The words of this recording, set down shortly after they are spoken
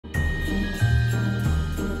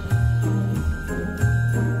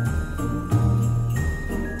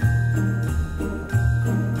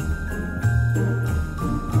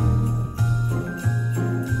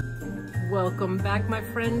Welcome back, my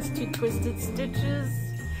friends, to Twisted Stitches.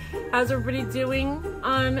 How's everybody doing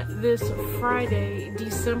on this Friday,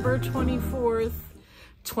 December 24th,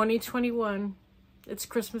 2021? It's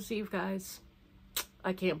Christmas Eve, guys.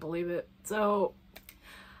 I can't believe it. So,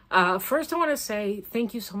 first I want to say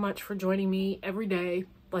thank you so much for joining me every day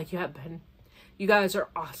like you have been. You guys are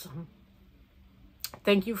awesome.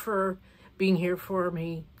 Thank you for being here for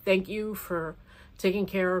me. Thank you for taking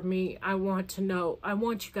care of me. I want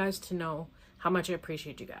you guys to know how much I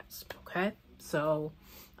appreciate you guys. Okay? So,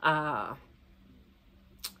 you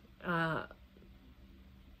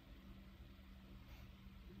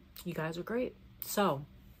guys are great. So,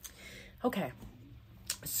 okay.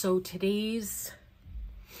 So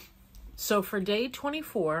for day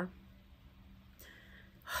 24,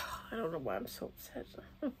 I don't know why I'm so upset.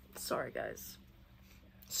 Sorry, guys.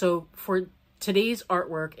 So for today's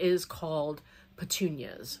artwork is called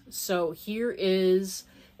Petunias. So here is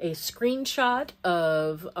a screenshot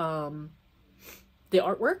of the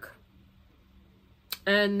artwork.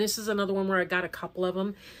 And this is another one where I got a couple of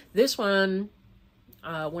them. This one,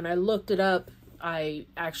 when I looked it up, I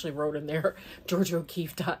actually wrote in there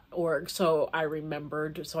GeorgiaO'Keeffe.org, so I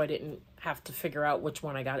remembered, so I didn't have to figure out which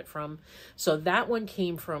one I got it from. So that one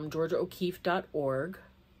came from GeorgiaO'Keeffe.org.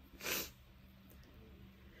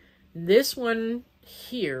 This one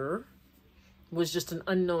here was just an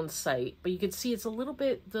unknown site, but you can see it's a little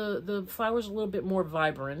bit, the flower's a little bit more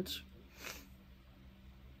vibrant.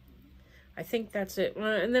 I think that's it.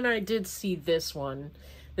 And then I did see this one.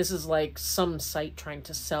 This is like some site trying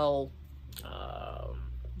to sell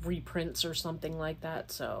reprints or something like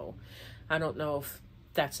that. So I don't know if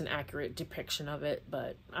that's an accurate depiction of it,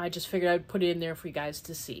 but I just figured I'd put it in there for you guys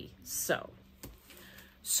to see. So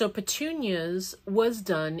Petunias was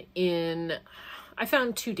done in, I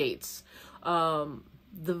found two dates.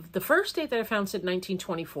 The first date that I found said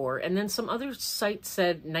 1924, and then some other sites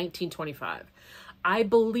said 1925. I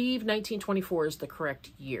believe 1924 is the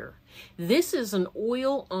correct year. This is an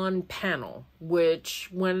oil on panel, which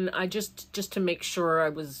when I just to make sure I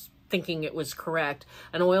was thinking it was correct,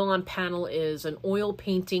 an oil on panel is an oil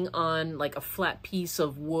painting on like a flat piece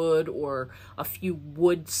of wood or a few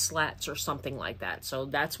wood slats or something like that. So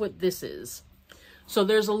that's what this is. So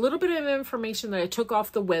there's a little bit of information that I took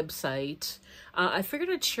off the website. I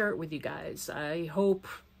figured I'd share it with you guys. I hope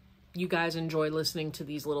you guys enjoy listening to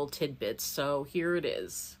these little tidbits. So here it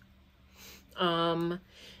is.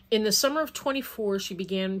 In the summer of 24, she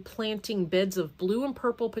began planting beds of blue and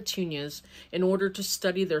purple petunias in order to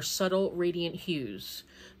study their subtle, radiant hues.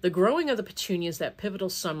 The growing of the petunias that pivotal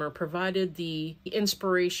summer provided the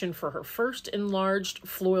inspiration for her first enlarged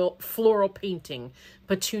floral painting,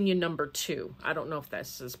 Petunia Number 2. I don't know if that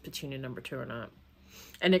says Petunia Number 2 or not.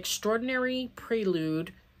 An extraordinary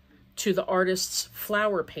prelude to the artist's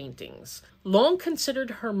flower paintings, long considered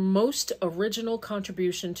her most original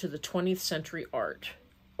contribution to the 20th century art.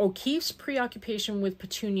 O'Keeffe's preoccupation with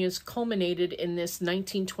petunias culminated in this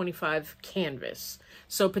 1925 canvas.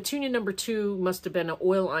 So Petunia Number 2 must have been an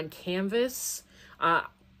oil on canvas. I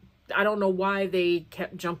don't know why they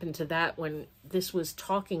kept jumping to that when this was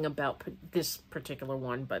talking about this particular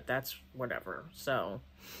one, but that's whatever. So,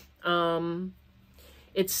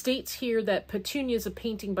 it states here that Petunias, a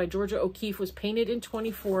painting by Georgia O'Keeffe, was painted in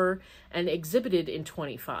 24 and exhibited in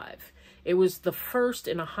 25. It was the first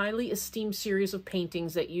in a highly esteemed series of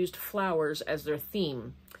paintings that used flowers as their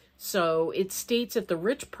theme. So it states that the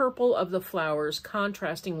rich purple of the flowers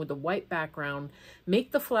contrasting with the white background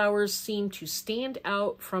make the flowers seem to stand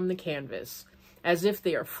out from the canvas, as if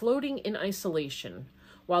they are floating in isolation,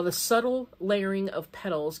 while the subtle layering of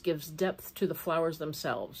petals gives depth to the flowers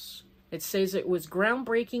themselves. It says it was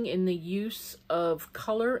groundbreaking in the use of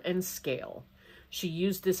color and scale. She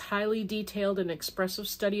used this highly detailed and expressive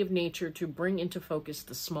study of nature to bring into focus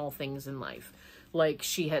the small things in life. Like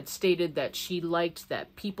she had stated that she liked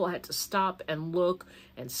that people had to stop and look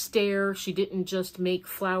and stare. She didn't just make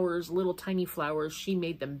flowers, little tiny flowers. She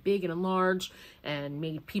made them big and large and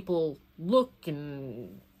made people look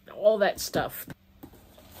and all that stuff.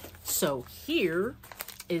 So here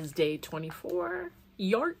is day 24,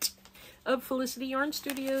 Yart, of Felicity Yarn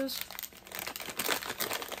Studios.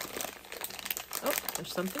 Oh,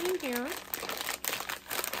 there's something in here.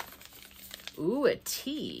 Ooh, a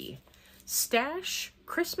tea. Stash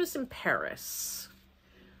Christmas in Paris.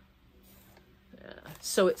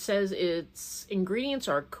 So it says its ingredients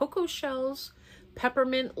are cocoa shells,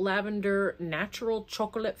 peppermint, lavender, natural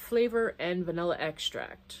chocolate flavor, and vanilla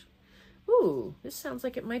extract. Ooh, this sounds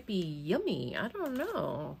like it might be yummy. I don't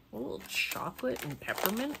know. A little chocolate and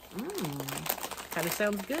peppermint. Kind of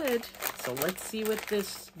sounds good. So let's see what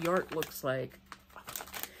this yart looks like.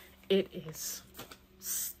 It is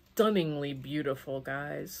stunningly beautiful,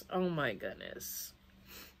 guys. Oh my goodness.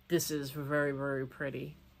 This is very, very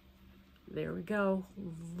pretty. There we go.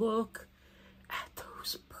 Look at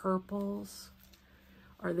those purples.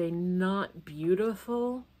 Are they not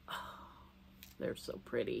beautiful? Oh, they're so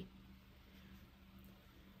pretty.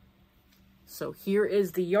 So here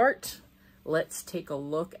is the art. Let's take a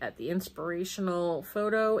look at the inspirational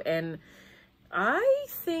photo. And I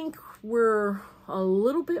think we're a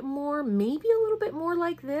little bit more, maybe a little bit more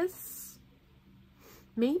like this.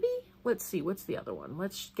 Maybe? Let's see. What's the other one?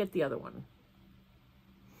 Let's get the other one.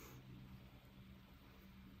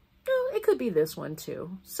 Oh, it could be this one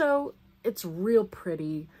too. So it's real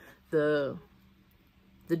pretty. The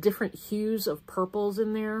different hues of purples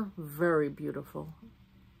in there, very beautiful.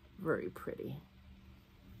 Very pretty.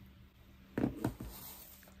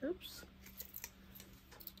 Oops.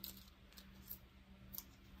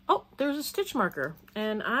 Oh, there's a stitch marker.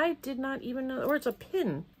 And I did not even know, or it's a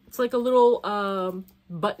pin. It's like a little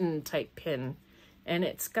button type pin. And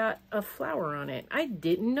it's got a flower on it. I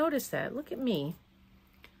didn't notice that. Look at me.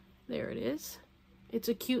 There it is. It's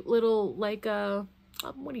a cute little, like a,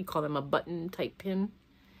 what do you call them? A button type pin.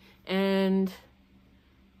 And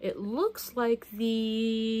it looks like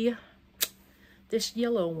this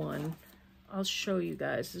yellow one. I'll show you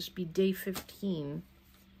guys. This would be day 15.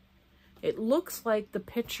 It looks like the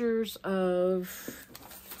pictures of,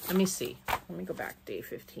 let me see. Let me go back, day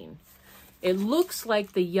 15. It looks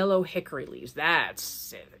like the yellow hickory leaves.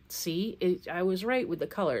 That's it. See, I was right with the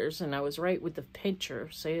colors and I was right with the picture.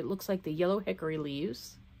 So it looks like the yellow hickory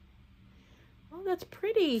leaves. Oh, that's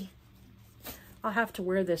pretty. I'll have to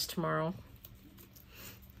wear this tomorrow.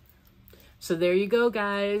 So there you go,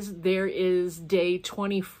 guys. There is day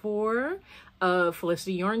 24 of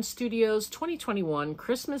Felicity Yarn Studio's 2021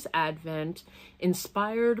 Christmas Advent,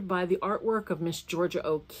 inspired by the artwork of Miss Georgia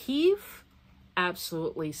O'Keeffe.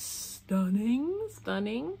 Absolutely stunning,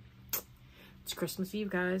 stunning. It's Christmas Eve,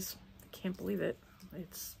 guys. I can't believe it.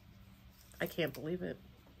 I can't believe it.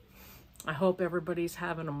 I hope everybody's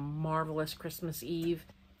having a marvelous Christmas Eve.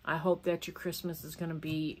 I hope that your Christmas is going to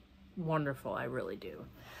be wonderful. I really do.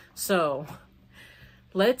 So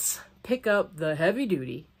let's pick up the heavy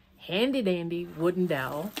duty, handy dandy wooden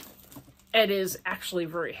dowel. It is actually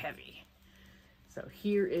very heavy. So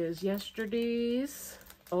here is yesterday's.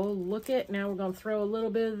 Oh, look it. Now we're going to throw a little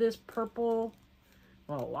bit of this purple.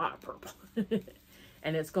 Well, a lot of purple.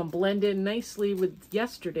 And it's going to blend in nicely with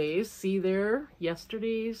yesterday's. See there?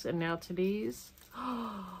 Yesterday's and now today's.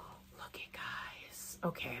 Oh, look it, guys.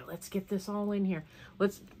 Okay, let's get this all in here.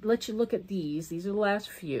 Let's let you look at these. These are the last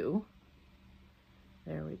few.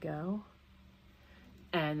 There we go.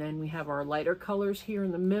 And then we have our lighter colors here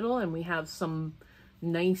in the middle. And we have some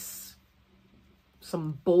nice,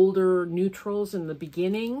 some bolder neutrals in the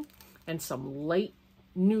beginning. And some light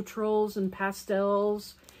neutrals and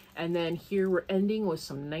pastels. And then here we're ending with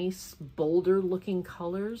some nice bolder looking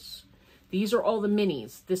colors. These are all the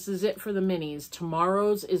minis. This is it for the minis.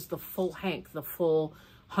 Tomorrow's is the full hank, the full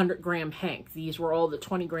 100-gram hank. These were all the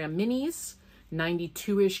 20-gram minis,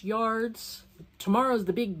 92-ish yards. Tomorrow's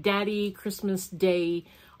the Big Daddy Christmas Day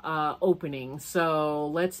opening. So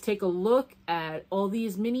let's take a look at all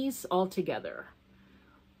these minis all together.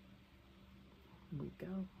 Here we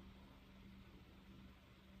go.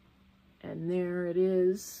 And there it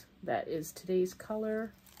is. That is today's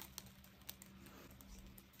color.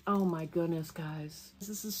 Oh my goodness, guys.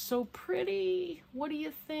 This is so pretty. What do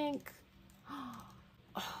you think?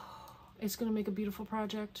 Oh, it's going to make a beautiful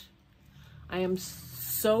project. I am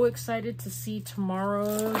so excited to see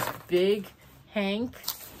tomorrow's big hank.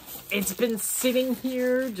 It's been sitting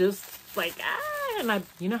here just like, and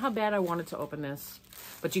you know how bad I wanted to open this.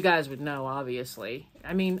 But you guys would know, obviously.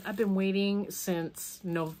 I mean, I've been waiting since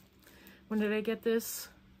when did I get this?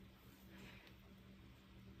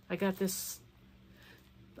 I got this,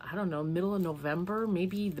 I don't know, middle of November,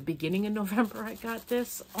 maybe the beginning of November I got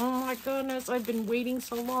this. Oh my goodness, I've been waiting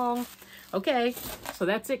so long. Okay, so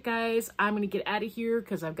that's it, guys. I'm going to get out of here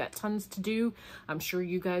because I've got tons to do. I'm sure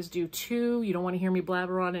you guys do too. You don't want to hear me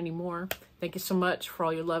blabber on anymore. Thank you so much for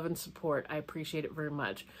all your love and support. I appreciate it very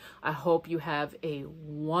much. I hope you have a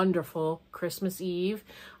wonderful Christmas Eve.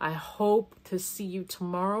 I hope to see you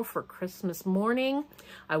tomorrow for Christmas morning.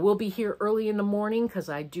 I will be here early in the morning because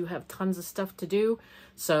I do have tons of stuff to do.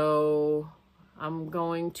 So I'm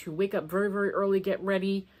going to wake up very, very early, get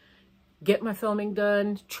ready, get my filming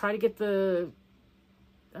done,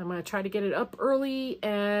 I'm going to try to get it up early,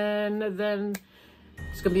 and then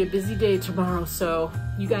it's going to be a busy day tomorrow. So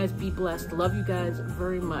you guys be blessed. Love you guys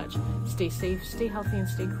very much. Stay safe, stay healthy, and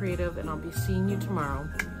stay creative, and I'll be seeing you tomorrow.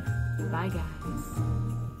 Bye, guys.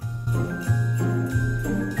 you.